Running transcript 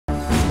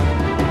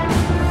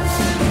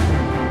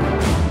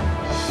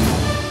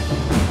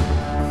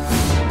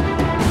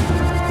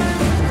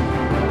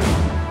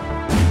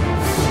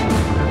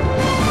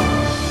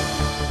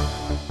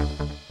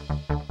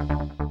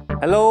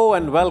Hello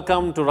and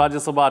welcome to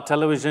Rajya Sabha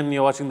Television.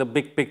 You're watching The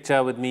Big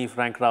Picture with me,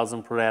 Frank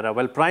Pereira.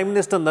 Well, Prime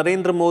Minister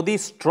Narendra Modi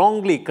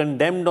strongly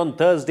condemned on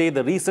Thursday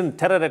the recent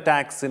terror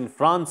attacks in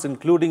France,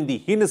 including the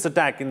heinous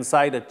attack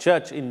inside a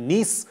church in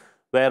Nice,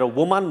 where a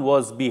woman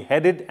was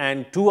beheaded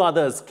and two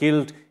others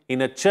killed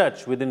in a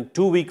church within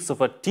 2 weeks of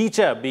a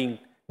teacher being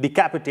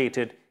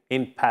decapitated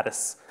in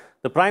Paris.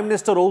 The Prime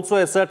Minister also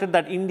asserted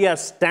that India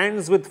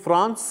stands with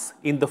France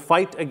in the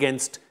fight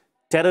against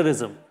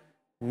terrorism.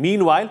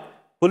 Meanwhile,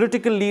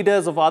 political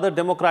leaders of other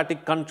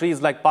democratic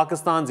countries like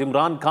Pakistan's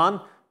Imran Khan,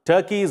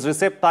 Turkey's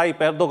Recep Tayyip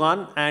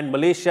Erdogan and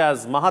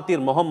Malaysia's Mahathir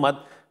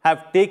Mohamad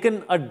have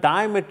taken a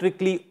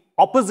diametrically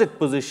opposite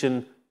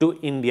position to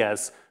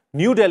India's.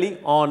 New Delhi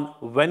on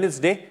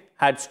Wednesday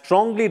had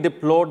strongly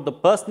deplored the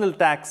personal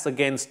attacks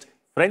against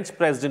French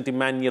President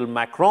Emmanuel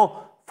Macron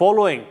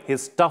following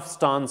his tough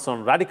stance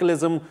on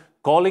radicalism,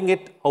 calling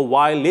it a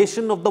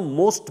violation of the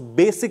most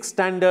basic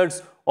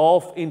standards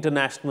of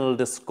international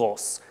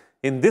discourse.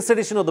 In this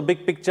edition of The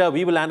Big Picture,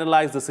 we will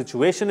analyze the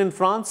situation in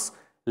France,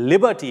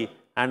 liberty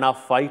and our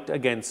fight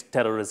against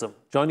terrorism.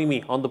 Joining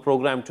me on the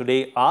program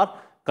today are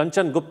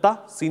Kanchan Gupta,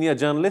 senior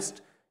journalist,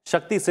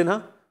 Shakti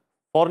Sinha,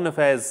 foreign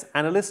affairs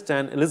analyst,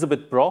 and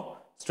Elizabeth Braw,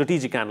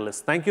 strategic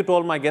analyst. Thank you to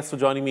all my guests for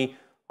joining me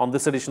on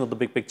this edition of The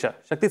Big Picture.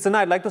 Shakti Sinha,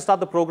 I'd like to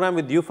start the program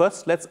with you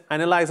first. Let's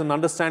analyze and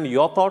understand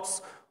your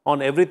thoughts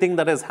on everything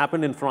that has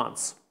happened in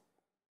France.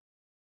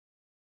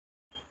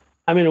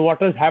 I mean,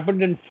 what has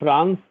happened in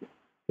France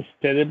is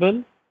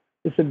terrible.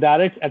 It's a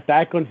direct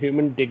attack on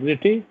human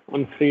dignity,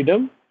 on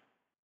freedom.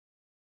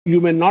 You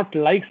may not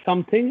like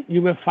something.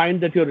 You may find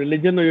that your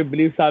religion or your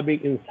beliefs are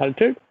being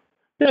insulted.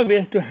 There are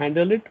ways to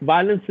handle it.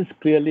 Violence is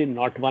clearly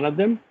not one of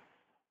them,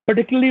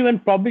 particularly when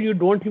probably you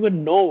don't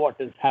even know what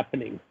is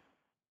happening.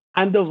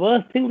 And the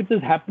worst thing which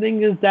is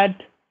happening is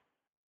that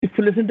if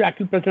you listen to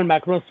actual President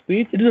Macron's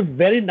speech, it is a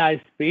very nice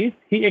speech.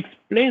 He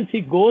explains,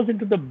 he goes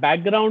into the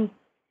background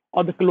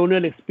of the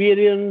colonial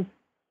experience,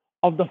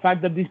 of the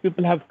fact that these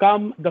people have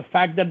come, the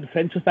fact that the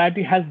French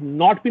society has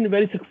not been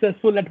very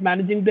successful at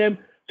managing them.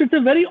 So it's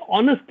a very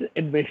honest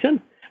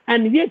admission.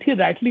 And yet he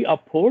rightly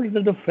upholds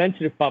that the French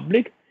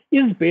Republic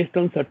is based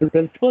on certain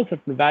principles,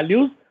 certain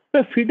values,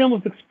 where freedom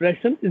of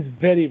expression is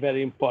very,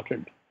 very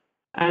important.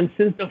 And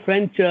since the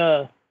French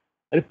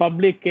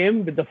Republic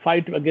came with the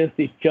fight against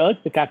the church,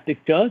 the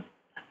Catholic Church,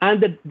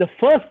 and the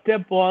first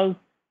step was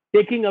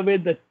taking away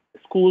the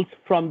schools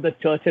from the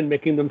church and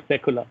making them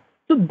secular.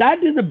 So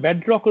that is the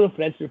bedrock of the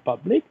French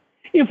Republic.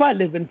 If I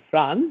live in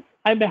France,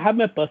 I may have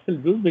my personal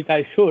views, which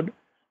I should,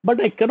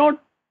 but I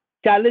cannot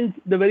challenge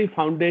the very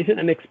foundation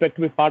and expect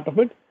to be part of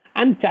it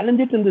and challenge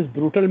it in this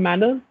brutal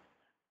manner.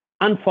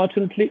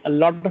 Unfortunately, a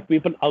lot of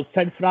people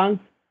outside France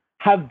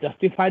have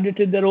justified it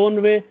in their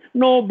own way.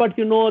 No, but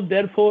you know,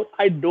 therefore,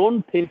 I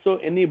don't think so.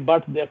 Any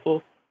but,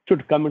 therefore,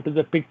 should come into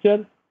the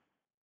picture.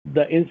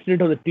 The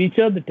incident of the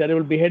teacher, the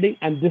terrible beheading,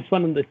 and this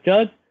one in the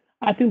church,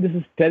 I think this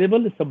is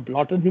terrible. It's a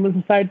blot on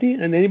human society,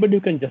 and anybody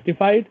who can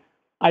justify it,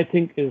 I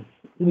think,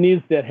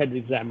 needs their head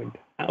examined.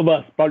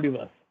 Worse, probably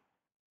worse.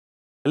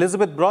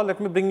 Elizabeth Braw,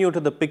 let me bring you to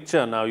the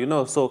picture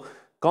now. So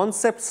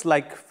concepts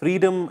like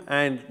freedom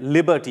and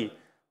liberty,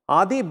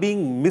 are they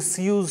being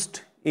misused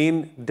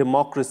in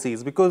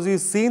democracies? Because we've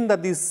seen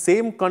that these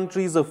same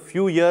countries a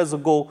few years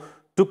ago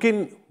took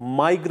in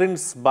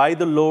migrants by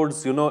the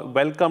loads,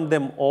 welcomed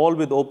them all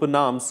with open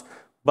arms,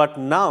 but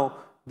now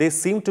they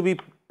seem to be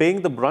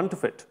paying the brunt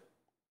of it.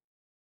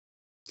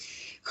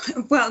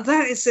 Well,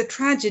 that is a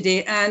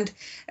tragedy, and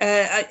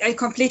I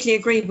completely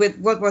agree with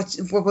what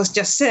was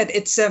just said.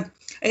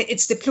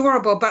 It's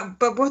deplorable,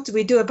 but what do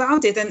we do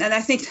about it? And I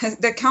think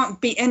there can't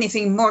be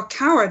anything more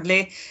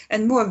cowardly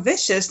and more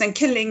vicious than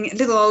killing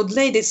little old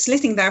ladies,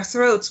 slitting their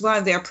throats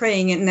while they are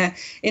praying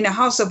in a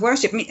house of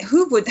worship. I mean,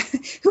 who would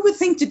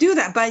think to do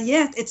that? But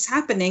yet it's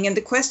happening, and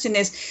the question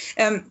is,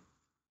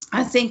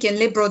 I think in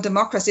liberal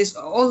democracies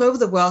all over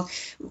the world,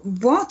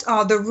 what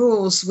are the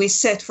rules we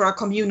set for our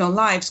communal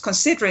lives,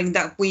 considering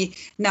that we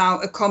now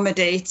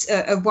accommodate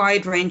a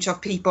wide range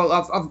of people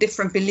of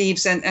different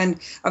beliefs and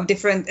of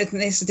different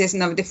ethnicities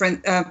and of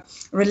different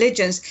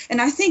religions?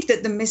 And I think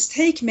that the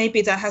mistake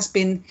maybe that has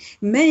been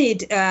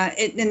made,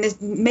 and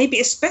maybe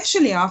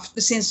especially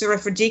since the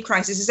refugee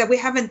crisis, is that we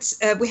haven't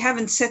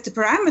set the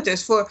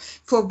parameters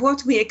for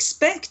what we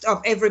expect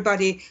of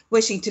everybody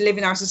wishing to live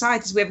in our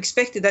societies. We have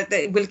expected that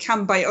they will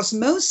come by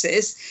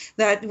osmosis,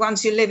 that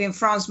once you live in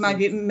France,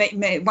 once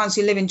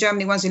you live in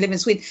Germany, once you live in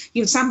Sweden,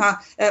 you somehow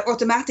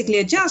automatically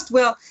adjust.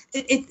 Well,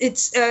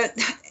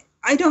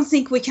 I don't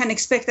think we can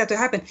expect that to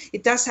happen.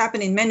 It does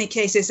happen in many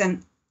cases,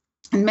 and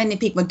many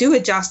people do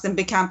adjust and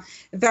become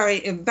very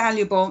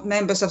valuable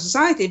members of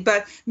society,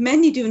 but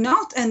many do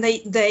not, and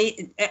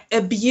they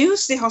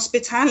abuse the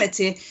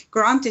hospitality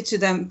granted to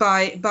them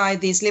by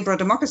these liberal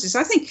democracies.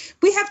 I think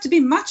we have to be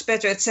much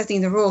better at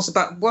setting the rules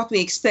about what we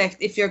expect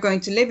if you're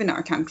going to live in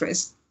our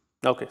countries.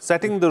 Okay,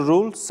 setting the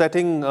rules,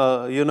 setting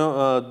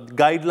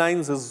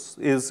guidelines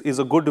is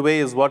a good way,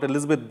 is what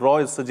Elizabeth Braw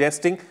is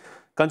suggesting.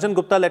 Kanchan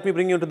Gupta, let me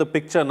bring you into the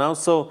picture now.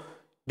 So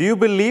Do you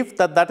believe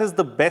that that is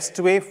the best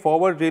way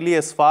forward, really,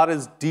 as far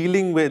as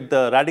dealing with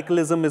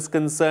radicalism is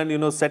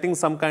concerned? Setting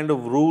some kind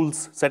of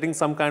rules, setting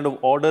some kind of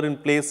order in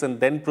place, and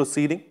then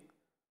proceeding?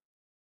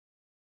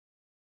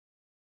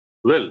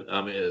 Well,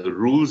 I mean,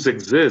 rules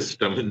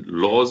exist. I mean,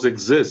 laws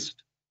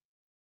exist.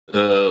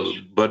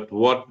 But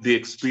what the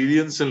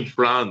experience in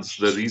France,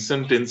 the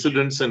recent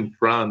incidents in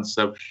France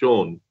have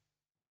shown,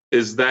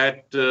 is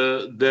that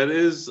there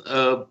is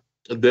a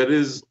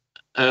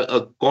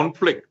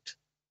conflict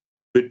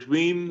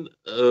between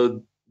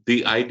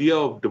the idea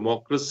of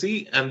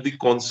democracy and the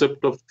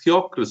concept of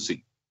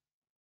theocracy.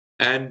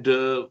 And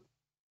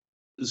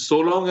so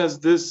long as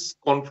this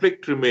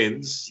conflict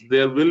remains,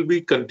 there will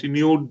be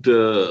continued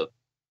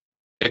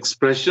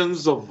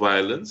expressions of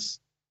violence.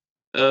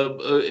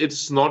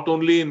 It's not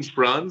only in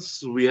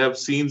France. We have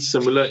seen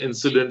similar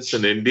incidents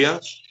in India.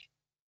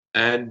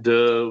 And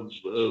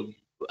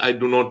I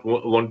do not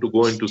want to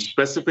go into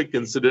specific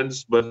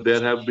incidents, but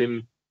there have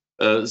been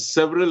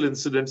several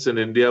incidents in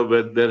India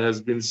where there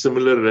has been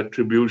similar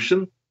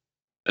retribution.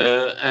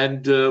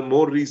 And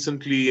more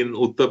recently in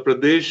Uttar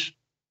Pradesh.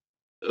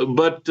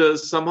 But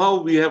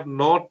somehow we have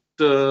not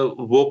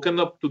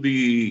woken up to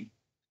the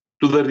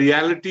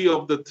reality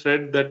of the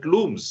threat that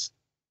looms.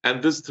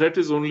 And this threat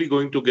is only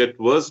going to get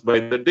worse by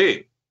the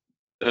day.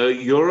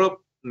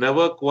 Europe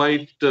never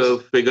quite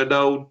figured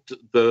out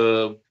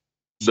the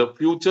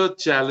future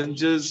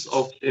challenges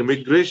of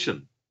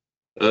immigration.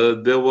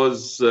 There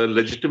was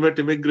legitimate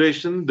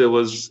immigration, there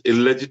was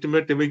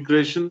illegitimate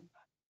immigration.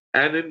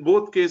 And in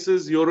both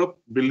cases, Europe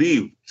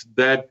believed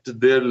that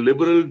their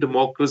liberal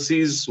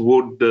democracies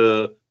would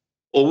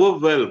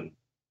overwhelm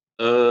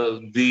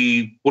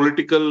the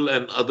political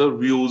and other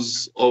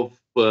views of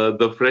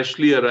the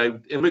freshly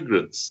arrived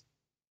immigrants.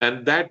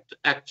 And that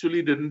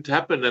actually didn't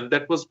happen. And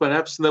that was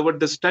perhaps never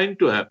destined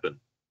to happen.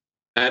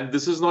 And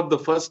this is not the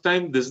first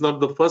time. This is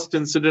not the first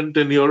incident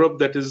in Europe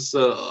that is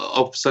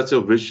of such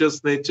a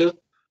vicious nature.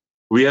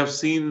 We have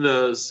seen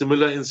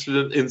similar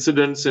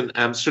incidents in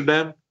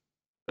Amsterdam,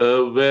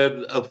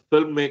 where a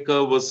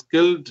filmmaker was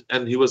killed,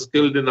 and he was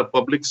killed in a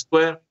public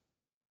square.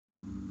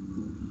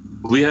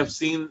 We have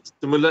seen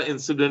similar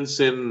incidents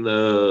in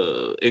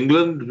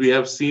England. We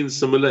have seen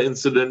similar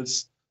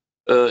incidents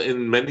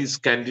in many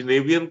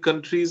Scandinavian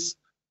countries.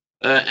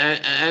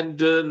 And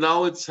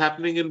now it's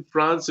happening in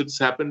France. It's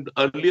happened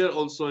earlier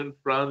also in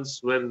France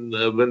when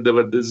there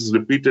were these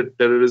repeated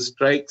terrorist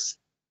strikes.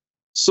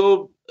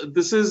 So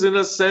this is, in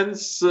a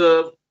sense,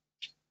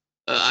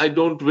 I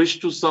don't wish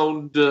to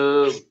sound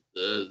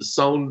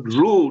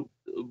rude,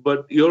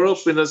 but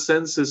Europe, in a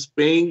sense, is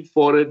paying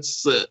for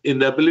its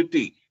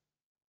inability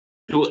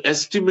to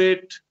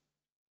estimate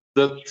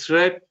the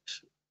threat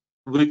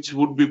which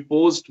would be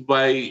posed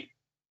by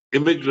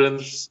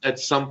immigrants at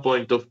some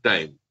point of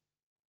time.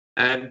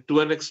 And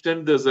to an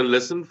extent, there's a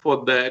lesson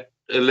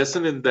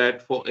in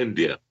that for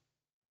India.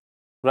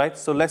 Right.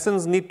 So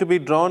lessons need to be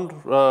drawn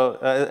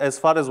as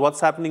far as what's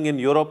happening in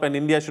Europe, and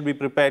India should be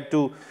prepared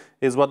to,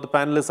 is what the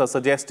panelists are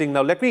suggesting.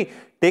 Now, let me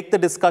take the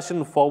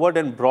discussion forward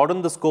and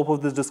broaden the scope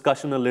of this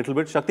discussion a little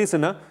bit. Shakti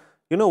Sinha,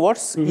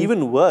 what's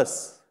even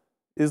worse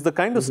is the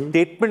kind of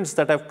statements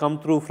that have come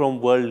through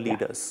from world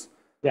leaders.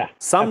 Yeah.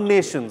 Some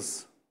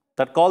nations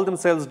that call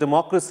themselves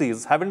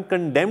democracies haven't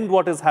condemned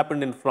what has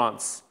happened in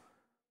France.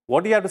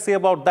 What do you have to say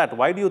about that?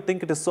 Why do you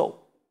think it is so?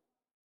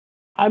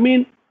 I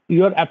mean,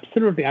 you're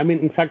absolutely. I mean,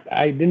 in fact,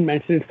 I didn't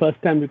mention it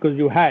first time because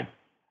you had.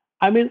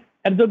 I mean,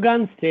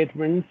 Erdogan's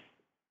statements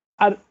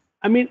are,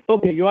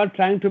 okay, you are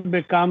trying to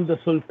become the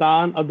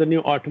Sultan of the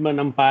new Ottoman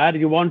Empire.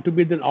 You want to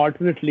be the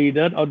alternate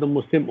leader of the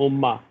Muslim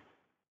Ummah.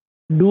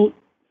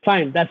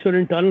 Fine, that's your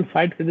internal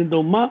fight within the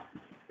Ummah.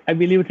 I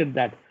believe it at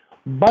that.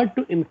 But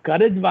to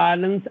encourage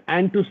violence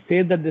and to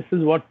say that this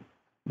is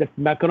that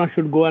Macron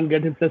should go and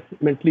get himself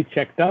mentally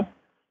checked up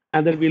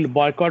and that we'll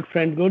boycott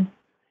friend goods.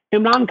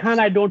 Imran Khan,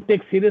 I don't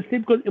take seriously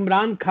because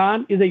Imran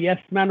Khan is a yes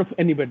man of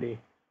anybody.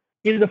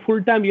 He is a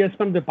full-time yes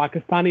man of the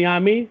Pakistani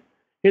army.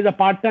 He is a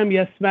part-time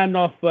yes man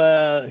of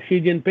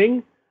Xi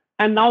Jinping.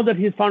 And now that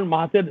he's found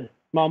Mahathir,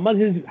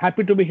 Mohamad, he's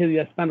happy to be his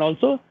yes man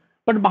also.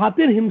 But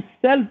Mahathir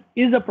himself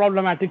is a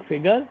problematic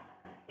figure.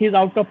 He's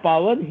out of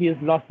power. He has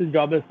lost his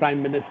job as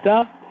prime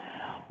minister.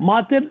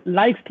 Mahathir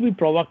likes to be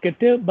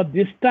provocative, but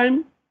this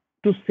time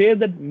to say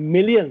that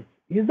millions,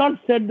 he's not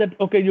said that,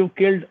 okay, you've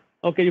killed,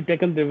 okay, you've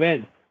taken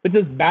revenge, which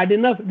is bad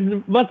enough. This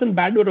is worse than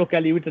bad, but okay,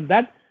 I'll leave it at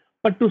that.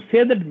 But to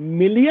say that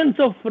millions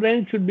of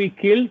French should be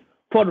killed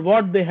for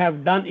what they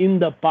have done in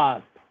the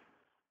past.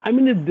 I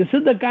mean, if this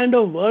is the kind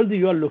of world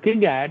you are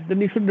looking at, then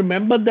you should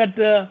remember that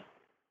the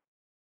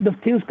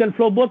things can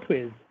flow both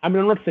ways. I mean,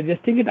 I'm not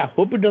suggesting it. I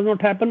hope it does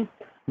not happen.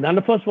 None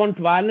of us want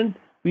violence.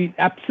 We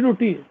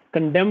absolutely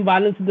condemn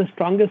violence in the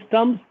strongest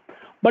terms.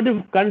 But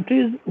if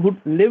countries who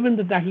live in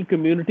the international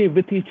community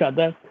with each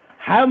other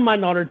have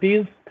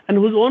minorities and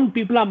whose own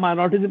people are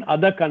minorities in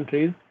other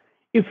countries,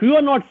 if you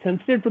are not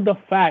sensitive to the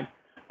fact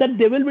that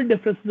there will be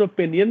differences of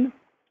opinion,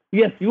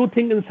 yes, you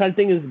think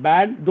insulting is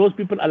bad, those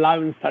people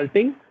allow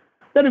insulting,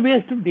 there are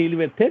ways to deal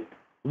with it.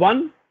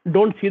 One,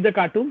 don't see the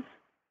cartoons.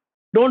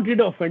 Don't read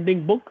an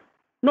offending book.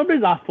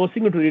 Nobody's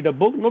forcing you to read a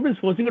book. Nobody's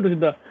forcing you to see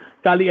the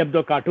Charlie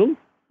Hebdo cartoon.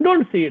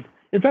 Don't see it.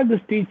 In fact, this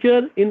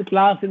teacher in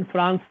class in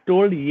France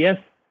told, yes,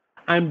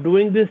 I'm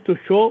doing this to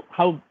show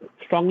how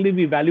strongly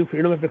we value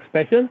freedom of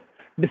expression,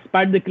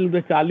 despite the killing of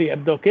the Charlie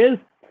Hebdo case.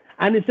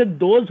 And he said,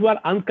 those who are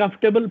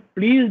uncomfortable,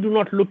 please do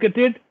not look at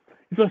it.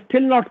 If you're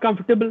still not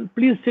comfortable,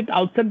 please sit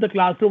outside the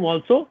classroom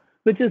also,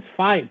 which is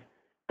fine.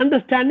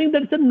 Understanding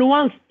that it's a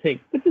nuanced thing.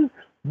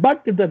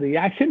 But if the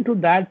reaction to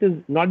that is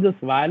not just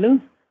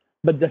violence,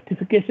 but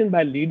justification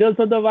by leaders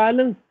of the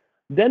violence,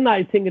 then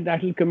I think the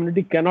international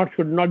community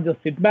should not just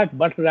sit back,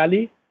 but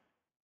rally,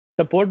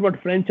 support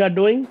what French are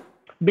doing.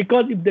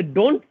 Because if they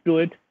don't do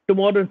it,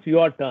 tomorrow it's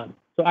your turn.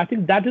 So I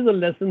think that is a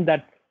lesson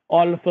that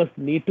all of us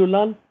need to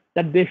learn,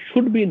 that there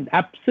should be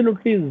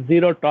absolutely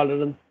zero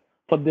tolerance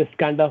for this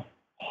kind of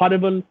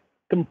horrible,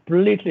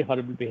 completely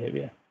horrible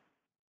behavior.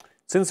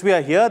 Since we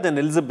are here, then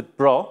Elizabeth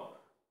Braw,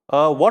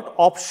 what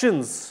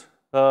options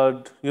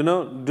does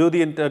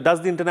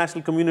the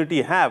international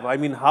community have? I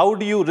mean, how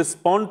do you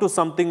respond to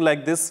something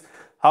like this?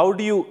 How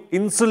do you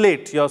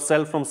insulate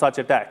yourself from such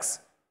attacks?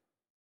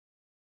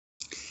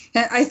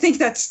 I think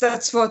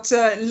that's what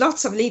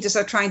lots of leaders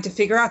are trying to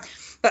figure out.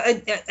 But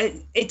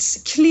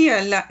it's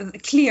clear that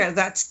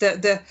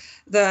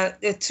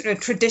the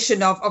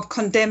tradition of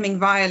condemning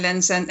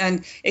violence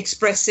and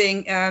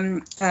expressing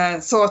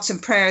thoughts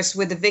and prayers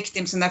with the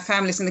victims and their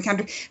families in the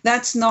country,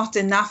 that's not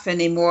enough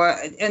anymore.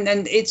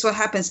 And it's what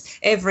happens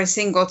every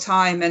single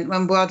time, and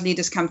when world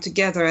leaders come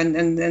together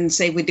and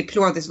say we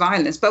deplore this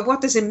violence. But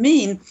what does it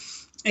mean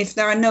if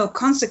there are no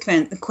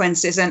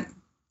consequences? And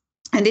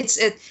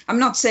I'm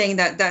not saying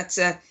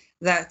that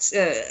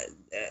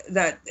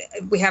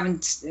we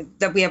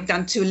have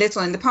done too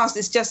little in the past.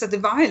 It's just that the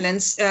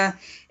violence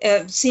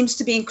seems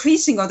to be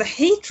increasing, or the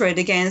hatred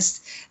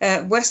against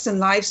Western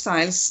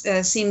lifestyles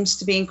seems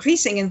to be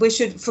increasing. And we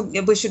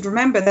should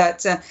remember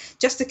that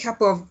just a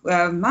couple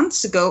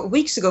of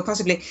weeks ago,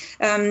 possibly,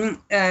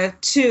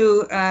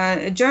 two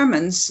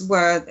Germans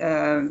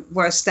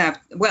were stabbed.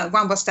 Well,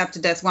 one was stabbed to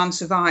death, one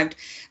survived,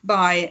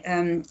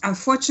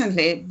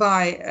 unfortunately,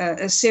 by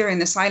a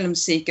Syrian asylum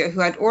seeker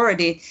who had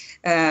already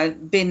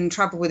been in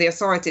trouble with the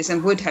authorities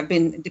and would have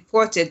been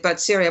deported,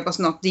 but Syria was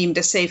not deemed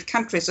a safe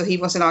country, so he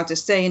was allowed to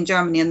stay in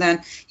Germany, and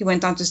then he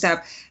went on to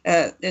stab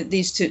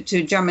these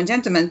two German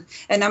gentlemen.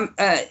 And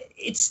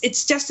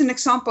it's just an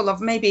example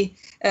of maybe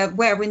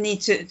where we need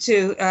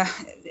to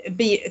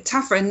be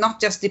tougher and not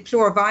just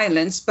deplore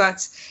violence,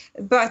 but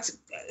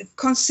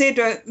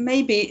consider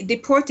maybe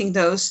deporting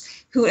those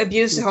who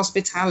abuse the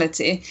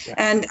hospitality. Yeah.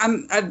 And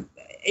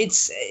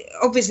it's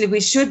obviously we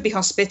should be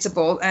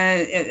hospitable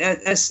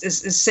as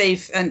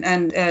safe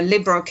and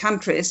liberal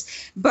countries,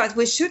 but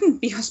we shouldn't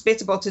be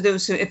hospitable to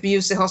those who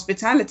abuse the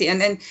hospitality. And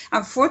then,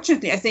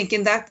 unfortunately, I think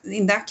in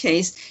that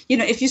case,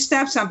 if you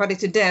stab somebody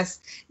to death,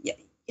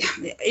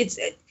 it's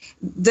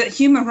the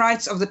human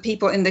rights of the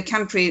people in the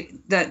country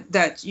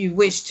that you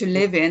wish to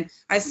live in,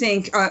 I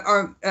think,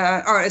 are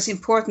as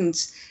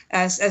important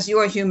as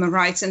your human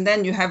rights, and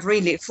then you have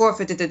really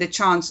forfeited the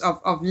chance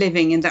of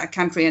living in that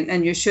country,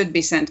 and you should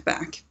be sent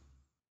back.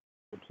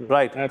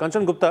 Right.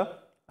 Kanchan Gupta,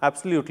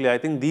 absolutely. I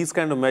think these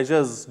kind of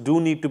measures do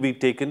need to be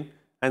taken.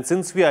 And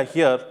since we are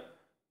here,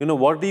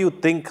 what do you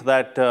think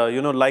that,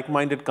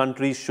 like-minded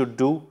countries should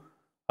do?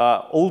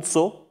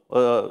 Also,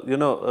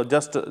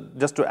 just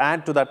to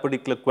add to that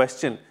particular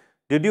question,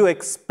 did you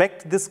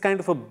expect this kind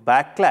of a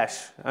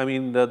backlash, I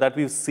mean, that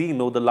we've seen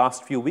over the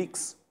last few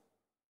weeks?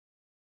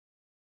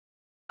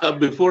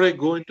 Before I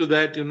go into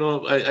that,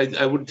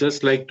 I would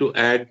just like to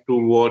add to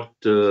what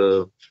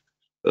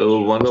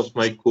one of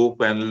my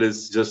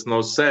co-panelists just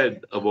now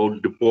said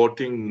about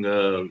deporting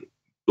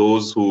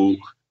those who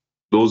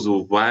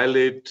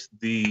violate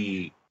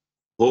the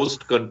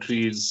host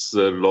country's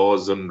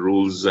laws and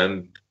rules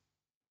and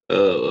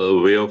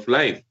way of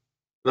life.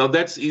 Now,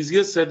 that's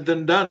easier said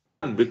than done,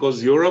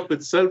 because Europe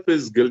itself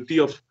is guilty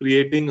of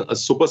creating a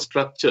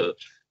superstructure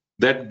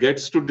that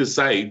gets to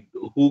decide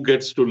who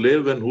gets to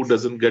live and who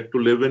doesn't get to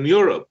live in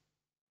Europe.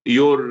 Every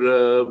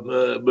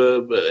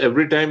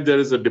time there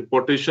is a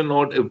deportation,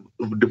 or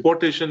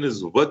deportation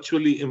is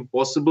virtually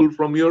impossible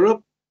from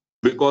Europe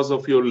because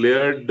of your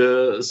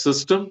layered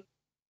system.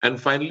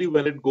 And finally,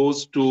 when it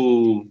goes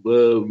to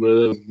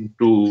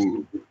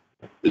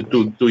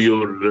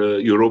your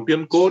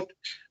European court,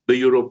 the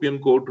European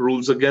court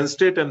rules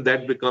against it, and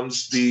that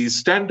becomes the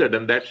standard,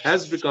 and that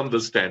has become the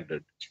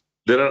standard.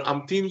 There are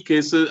umpteen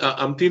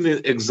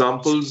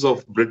examples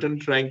of Britain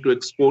trying to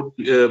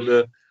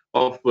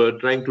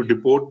trying to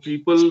deport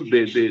people.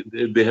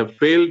 They have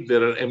failed.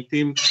 There are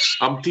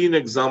umpteen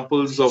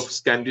examples of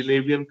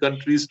Scandinavian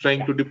countries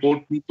trying to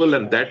deport people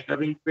and that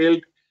having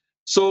failed.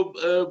 So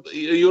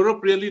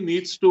Europe really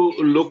needs to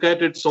look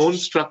at its own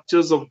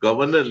structures of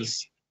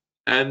governance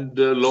and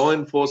law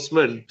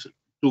enforcement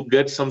to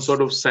get some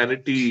sort of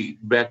sanity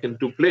back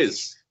into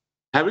place.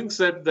 Having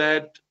said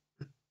that,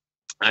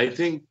 I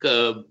think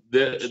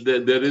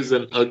there is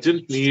an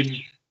urgent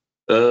need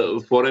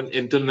for an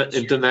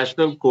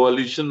international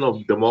coalition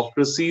of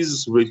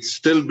democracies which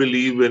still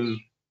believe in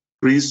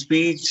free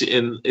speech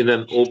in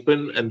an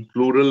open and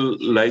plural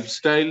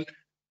lifestyle,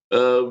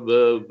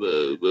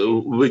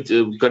 which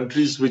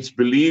countries which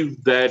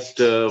believe that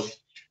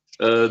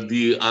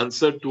the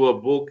answer to a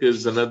book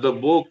is another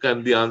book,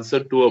 and the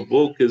answer to a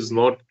book is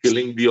not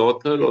killing the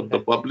author or the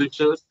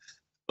publisher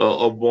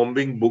or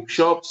bombing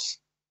bookshops.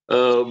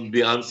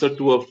 The answer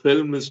to a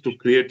film is to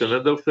create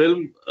another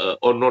film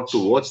or not to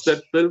watch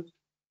that film.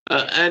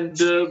 And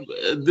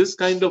this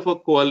kind of a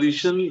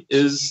coalition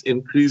is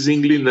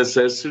increasingly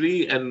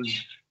necessary, and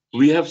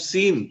we have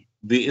seen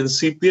the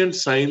incipient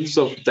signs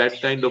of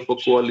that kind of a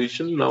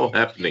coalition now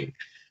happening.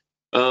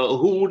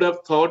 Who would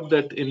have thought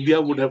that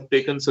India would have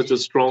taken such a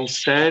strong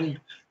stand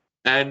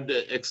and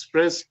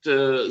expressed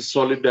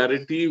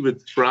solidarity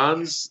with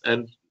France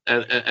and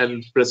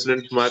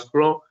President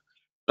Macron?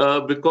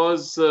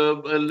 Because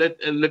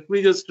let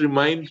me just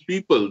remind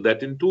people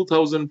that in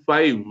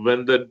 2005,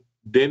 when the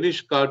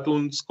Danish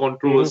cartoons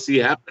controversy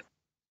happened,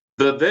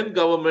 the then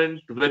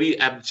government very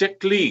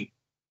abjectly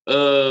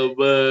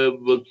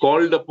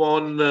called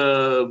upon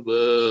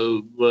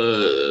the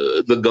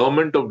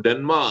government of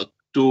Denmark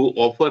to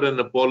offer an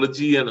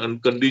apology, an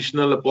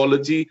unconditional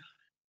apology.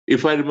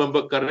 If I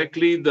remember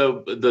correctly,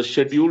 the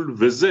scheduled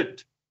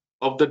visit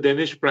of the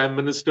Danish Prime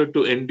Minister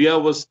to India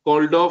was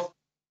called off,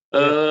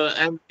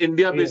 and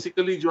India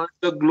basically joined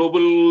the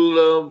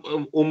global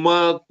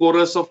Ummah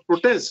chorus of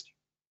protest.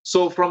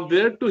 So from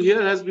there to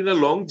here has been a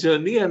long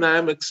journey, and I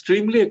am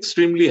extremely,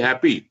 extremely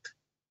happy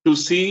to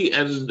see,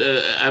 and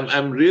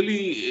I'm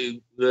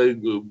really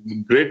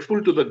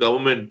grateful to the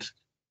government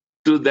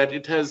that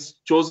it has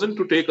chosen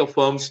to take a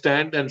firm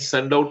stand and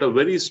send out a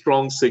very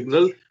strong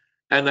signal.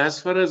 And as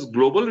far as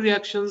global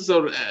reactions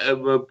or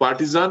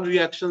partisan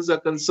reactions are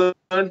concerned,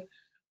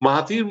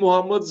 Mahathir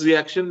Mohamad's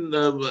reaction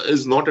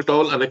is not at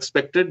all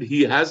unexpected.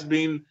 He has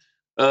been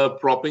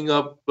propping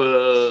up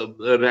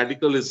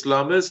radical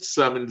Islamists.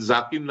 I mean,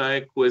 Zakir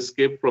Naik, who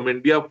escaped from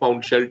India,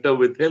 found shelter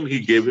with him. He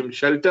gave him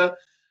shelter.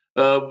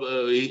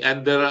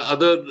 And there are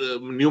other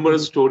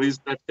numerous stories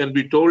that can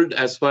be told.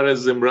 As far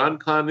as Imran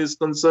Khan is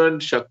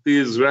concerned, Shakti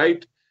is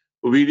right.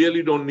 We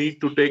really don't need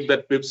to take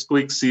that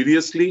pipsqueak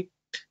seriously.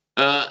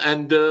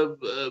 And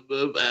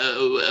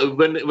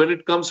when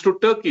it comes to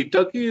Turkey,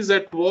 Turkey is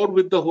at war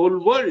with the whole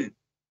world.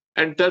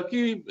 And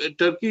Turkey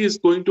is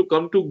going to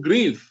come to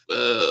grief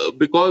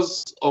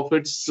because of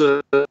its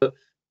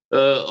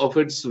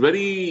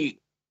very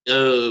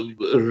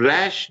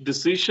rash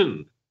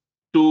decision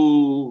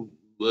to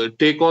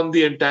take on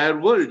the entire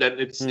world, and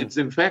it's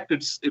in fact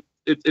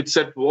it's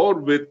at war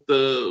with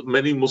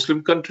many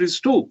Muslim countries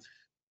too.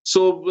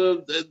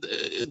 So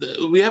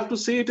we have to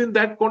see it in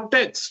that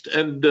context,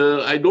 and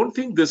I don't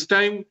think this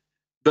time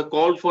the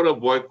call for a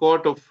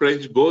boycott of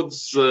French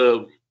goods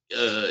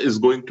is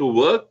going to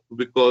work,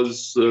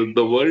 because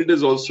the world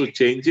is also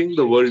changing,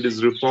 the world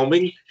is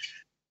reforming,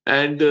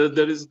 and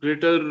there is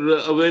greater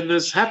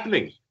awareness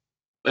happening.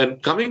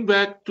 And coming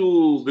back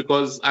to,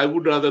 because I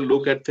would rather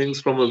look at things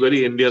from a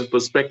very Indian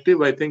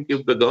perspective, I think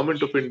if the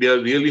government of India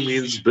really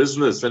means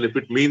business, and if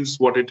it means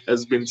what it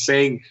has been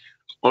saying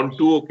on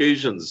two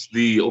occasions,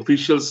 the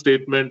official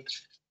statement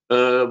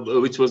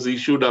which was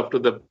issued after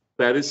the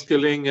Paris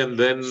killing, and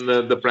then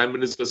the Prime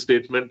Minister's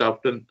statement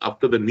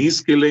after the Nice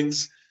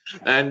killings,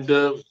 and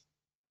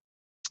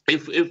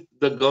if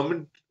the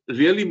government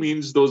really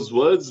means those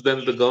words,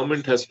 then the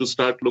government has to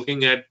start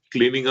looking at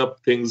cleaning up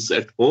things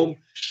at home.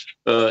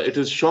 It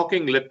is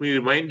shocking. Let me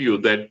remind you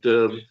that,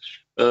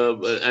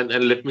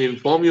 and let me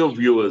inform your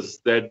viewers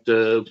that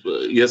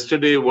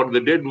yesterday what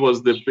they did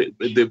was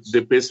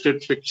they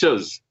pasted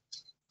pictures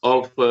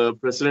of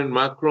President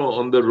Macron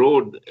on the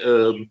road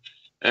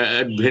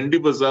at Bhendi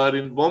Bazaar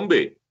in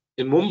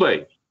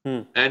Mumbai,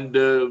 and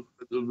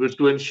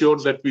to ensure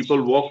that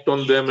people walked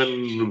on them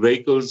and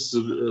vehicles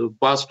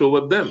passed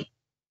over them.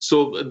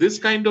 So this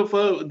kind of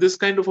a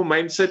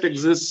mindset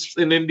exists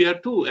in India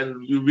too, and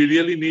we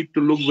really need to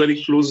look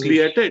very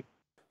closely at it.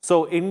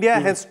 So India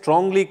has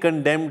strongly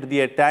condemned the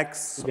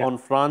attacks on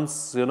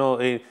France,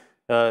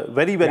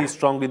 very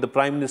strongly. The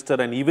Prime Minister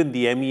and even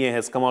the MEA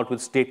has come out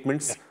with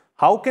statements.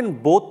 How can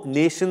both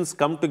nations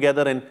come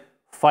together and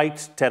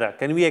fight terror?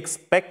 Can we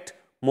expect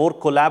more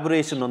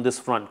collaboration on this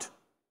front?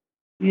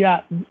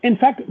 Yeah, in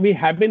fact, we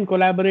have been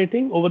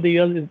collaborating over the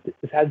years.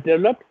 It has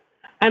developed.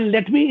 And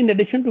let me, in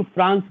addition to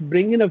France,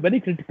 bring in a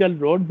very critical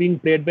role being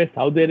played by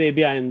Saudi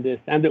Arabia in this,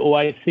 and the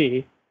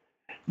OIC.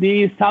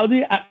 The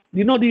Saudi,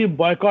 the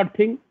boycott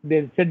thing,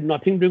 they said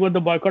nothing doing with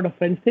the boycott of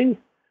French things.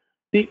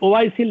 The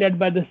OIC, led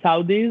by the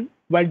Saudis,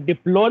 while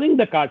deploring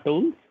the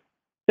cartoons,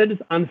 said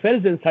it's unfair,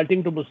 it's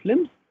insulting to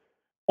Muslims,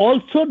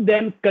 also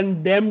then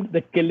condemned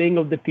the killing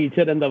of the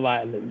teacher and the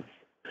violence.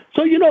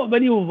 So,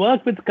 when you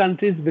work with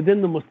countries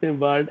within the Muslim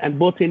world, and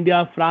both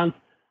India, France,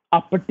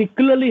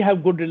 particularly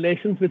have good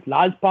relations with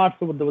large parts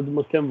of the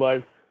Muslim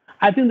world,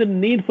 I think the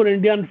need for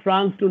India and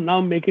France to now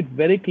make it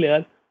very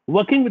clear,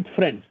 working with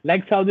friends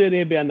like Saudi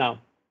Arabia now,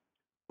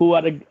 who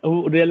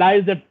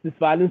realize that this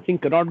violence thing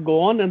cannot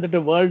go on, and that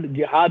the world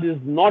jihad is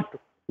not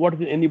what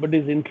is in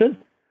anybody's interest.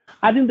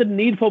 I think the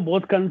need for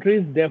both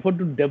countries, therefore,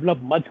 to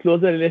develop much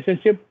closer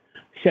relationship,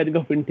 sharing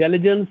of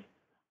intelligence,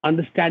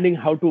 understanding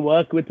how to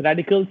work with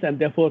radicals and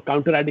therefore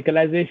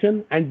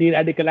counter-radicalization and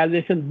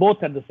de-radicalization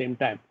both at the same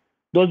time.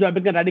 Those who have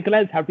become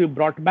radicalized have to be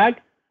brought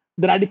back.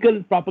 The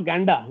radical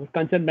propaganda, which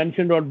Kanchan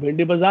mentioned about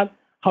Bhindi Bazaar,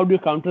 how do you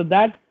counter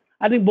that?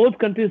 I think both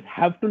countries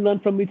have to learn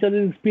from each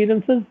other's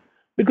experiences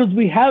because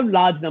we have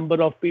large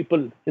number of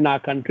people in our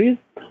countries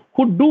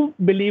who do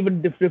believe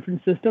in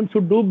different systems, who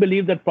do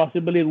believe that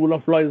possibly rule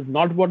of law is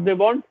not what they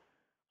want.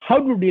 How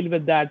to deal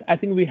with that? I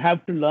think we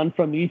have to learn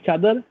from each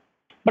other.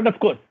 But of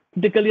course,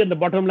 particularly at the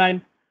bottom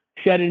line,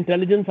 share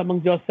intelligence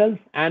amongst yourselves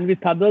and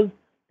with others,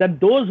 that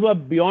those who are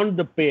beyond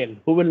the pale,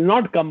 who will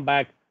not come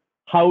back,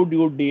 how do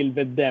you deal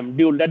with them?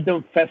 Do you let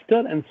them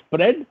fester and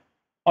spread,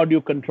 or do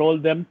you control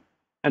them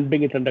and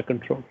bring it under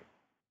control?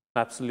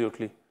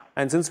 Absolutely.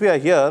 And since we are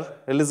here,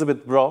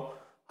 Elizabeth Bro,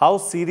 how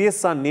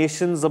serious are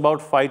nations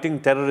about fighting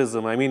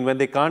terrorism? I mean, when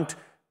they can't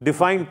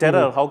define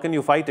terror, how can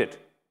you fight it?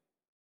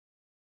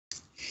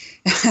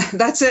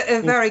 That's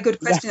a very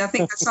good question. I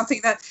think that's something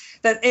that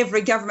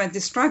every government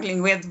is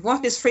struggling with.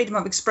 What is freedom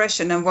of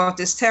expression and what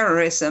is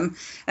terrorism,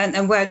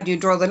 and where do you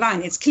draw the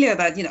line? It's clear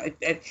that, you know,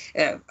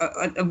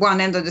 at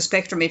one end of the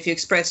spectrum, if you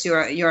express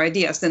your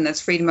ideas, then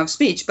that's freedom of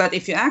speech. But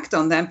if you act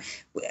on them,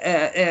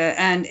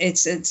 and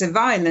it's a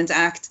violent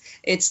act,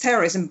 it's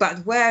terrorism.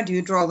 But where do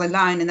you draw the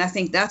line? And I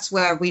think that's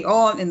where we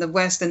all in the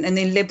West and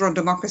in liberal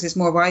democracies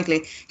more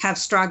widely have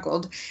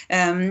struggled.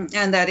 And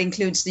that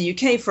includes the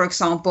UK, for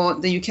example.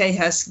 The UK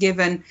has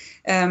given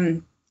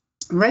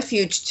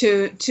refuge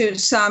to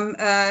some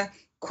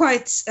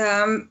quite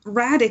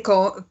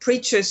radical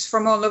preachers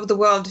from all over the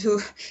world who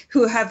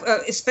have,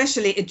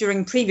 especially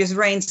during previous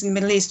reigns in the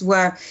Middle East,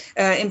 were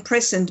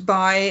imprisoned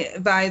by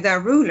their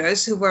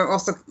rulers who were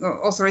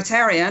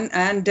authoritarian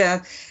and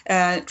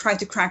tried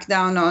to crack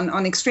down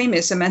on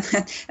extremism.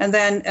 And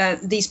then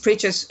these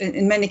preachers,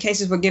 in many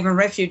cases, were given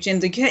refuge in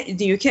the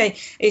UK.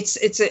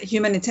 It's a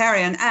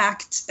humanitarian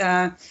act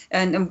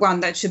and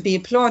one that should be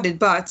applauded,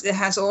 but it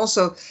has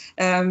also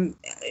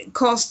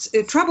caused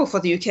trouble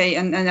for the UK.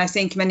 And I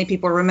think many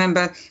people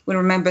will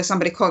remember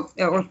somebody called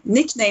or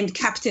nicknamed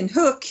Captain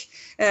Hook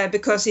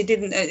because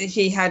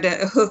he had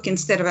a hook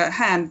instead of a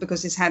hand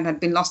because his hand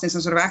had been lost in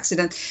some sort of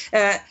accident.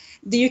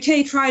 The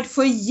UK tried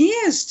for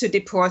years to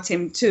deport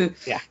him to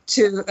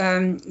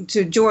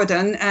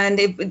Jordan, and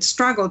it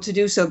struggled to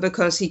do so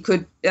because he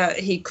could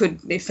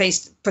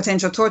face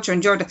potential torture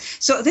in Jordan.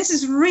 So this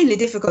is really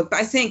difficult.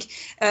 But I think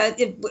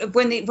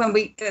when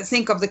we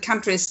think of the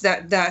countries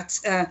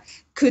that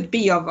could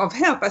be of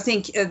help, I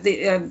think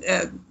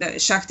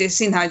Shakti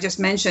Sinha just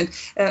mentioned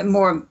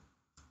more.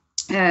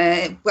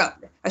 Well,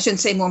 I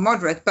shouldn't say more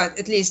moderate, but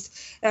at least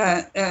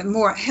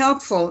more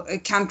helpful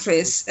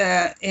countries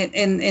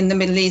in the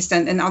Middle East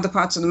and other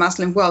parts of the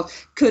Muslim world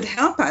could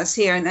help us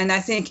here. And I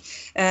think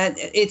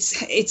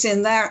it's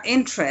in their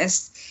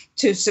interest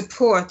to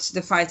support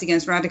the fight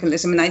against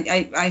radicalism. And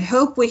I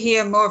hope we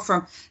hear more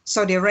from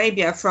Saudi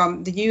Arabia,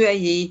 from the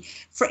UAE,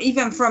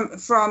 even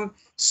from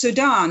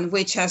Sudan,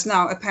 which has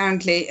now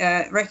apparently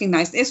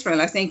recognized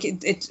Israel. I think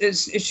it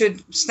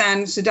should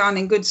stand Sudan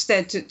in good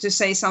stead to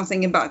say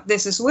something about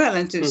this as well,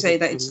 and to say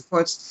that it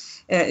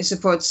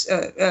supports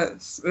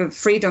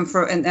freedom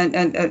for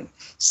and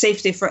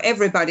safety for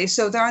everybody.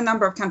 So there are a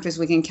number of countries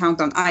we can count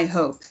on, I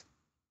hope.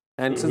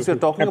 And since we're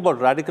talking about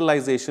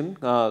radicalization,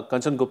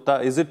 Kanchan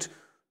Gupta, is it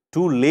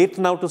too late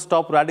now to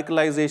stop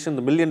radicalization?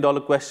 The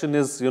million-dollar question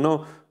is, you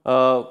know,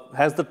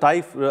 has the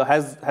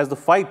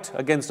fight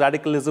against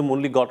radicalism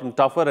only gotten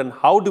tougher, and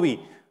how do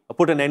we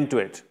put an end to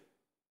it?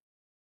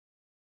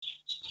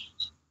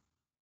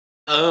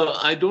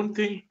 I don't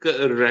think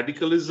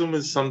radicalism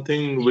is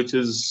something which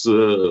was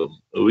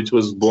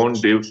born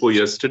day before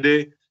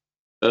yesterday.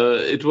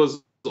 It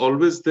was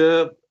always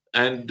there,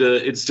 and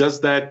it's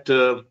just that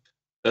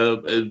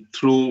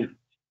through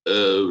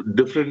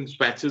different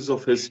patches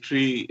of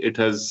history, it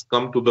has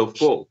come to the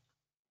fore.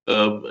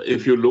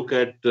 If you look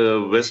at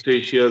West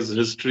Asia's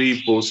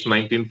history post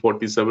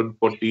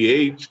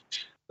 1947-48,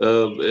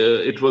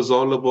 it was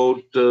all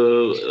about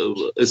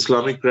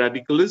Islamic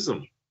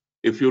radicalism.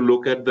 If you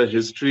look at the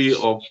history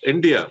of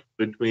India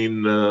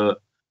between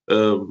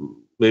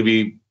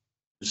maybe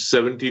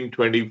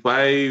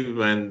 1725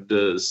 and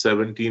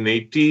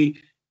 1780,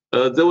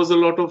 there was a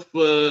lot of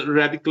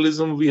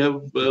radicalism we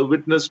have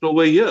witnessed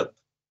over here.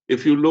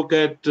 If you look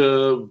at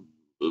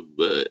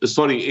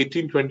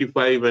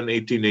 1825 and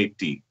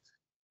 1880,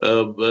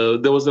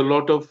 there was a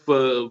lot of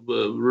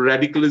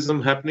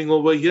radicalism happening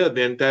over here.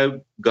 The entire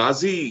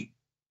Ghazi,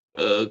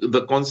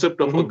 the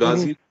concept of a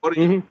Ghazi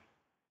warrior,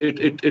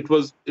 it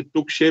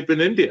took shape in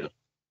India.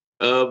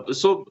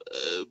 So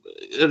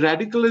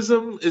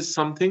radicalism is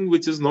something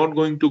which is not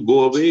going to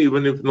go away,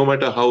 even if no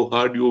matter how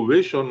hard you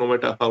wish or no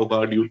matter how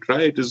hard you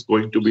try, it is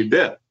going to be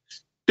there.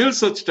 Till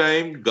such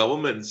time,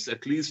 governments,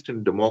 at least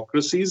in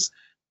democracies,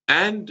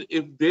 and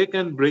if they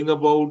can bring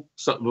about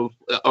some,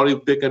 or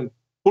if they can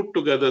put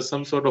together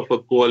some sort of a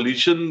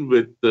coalition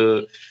with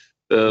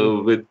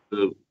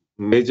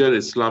major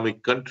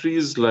Islamic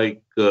countries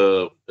like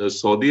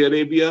Saudi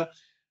Arabia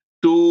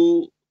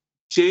to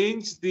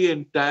change the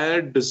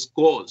entire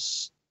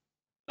discourse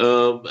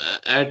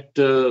at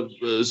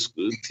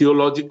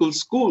theological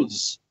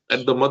schools,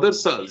 at the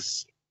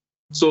madrasas.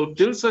 So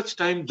till such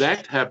time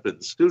that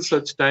happens, till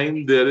such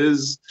time there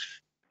is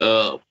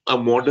a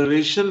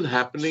moderation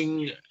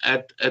happening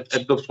at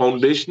the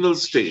foundational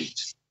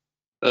stage,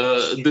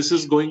 this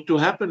is going to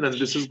happen, and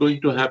this is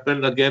going to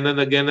happen again and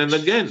again and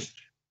again.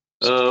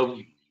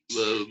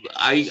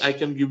 I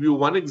can give you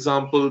one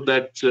example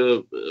that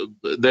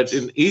that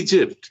in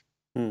Egypt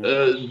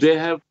they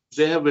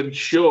have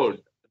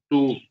ensured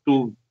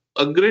to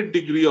a great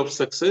degree of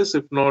success,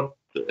 if not,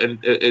 and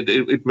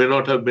it may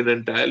not have been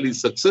entirely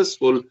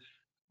successful,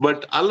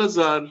 but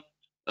Al-Azhar,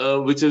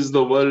 which is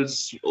the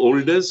world's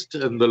oldest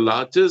and the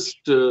largest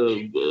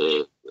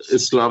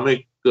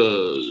Islamic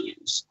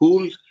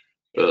school,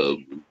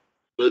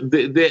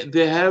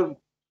 they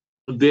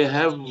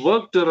have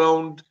worked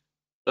around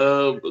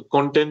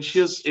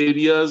contentious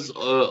areas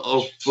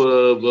of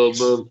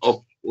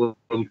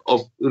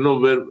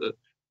where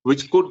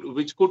which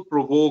could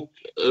provoke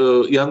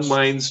young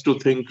minds to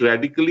think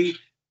radically.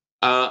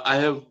 I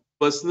have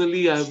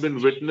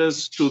been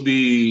witness to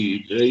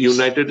the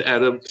United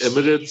Arab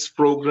Emirates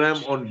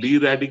program on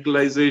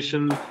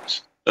de-radicalization.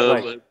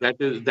 Right.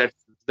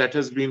 That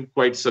has been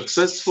quite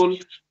successful.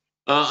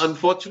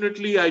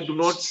 Unfortunately, I do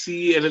not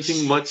see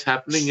anything much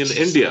happening in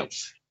India.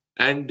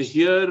 And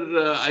here,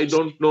 I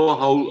don't know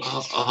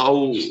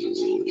how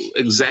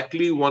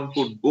exactly one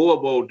could go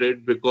about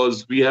it,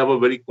 because we have a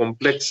very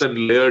complex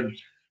and layered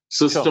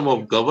system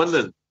of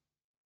governance.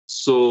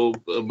 So,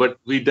 but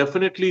we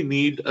definitely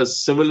need a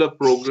similar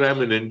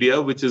program in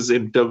India, which is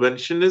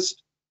interventionist,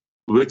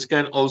 which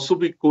can also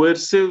be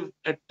coercive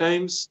at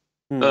times,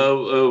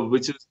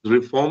 which is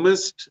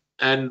reformist,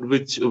 and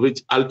which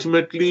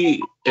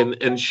ultimately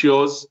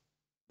ensures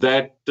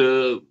that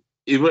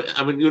even,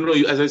 I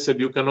mean, as I said,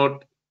 you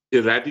cannot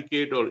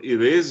eradicate or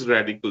erase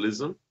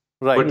radicalism,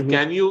 Right. but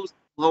can you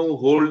somehow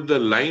hold the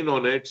line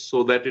on it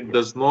so that it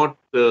does not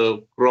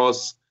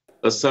cross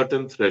a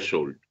certain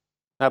threshold?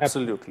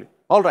 Absolutely.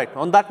 All right.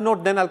 On that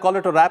note, then I'll call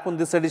it a wrap on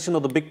this edition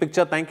of The Big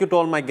Picture. Thank you to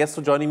all my guests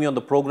for joining me on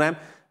the program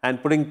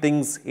and putting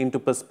things into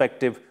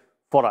perspective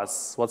for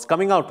us. What's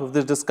coming out of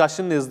this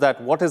discussion is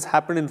that what has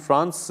happened in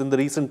France in the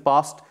recent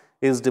past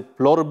is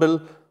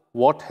deplorable.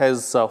 What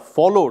has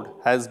followed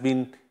has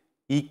been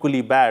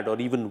equally bad or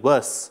even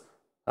worse.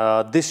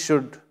 This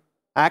should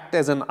act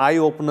as an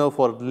eye-opener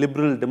for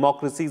liberal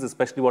democracies,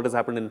 especially what has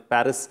happened in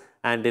Paris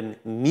and in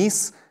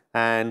Nice.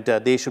 And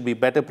they should be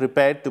better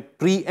prepared to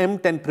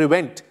preempt and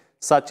prevent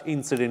such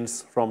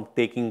incidents from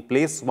taking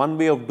place. One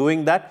way of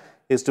doing that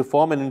is to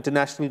form an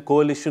international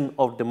coalition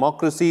of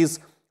democracies.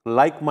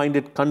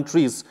 Like-minded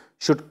countries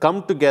should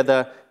come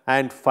together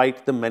and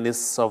fight the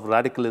menace of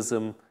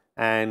radicalism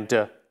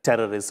and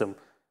terrorism.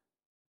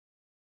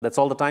 That's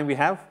all the time we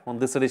have on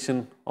this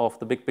edition of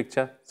The Big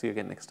Picture. See you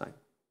again next time.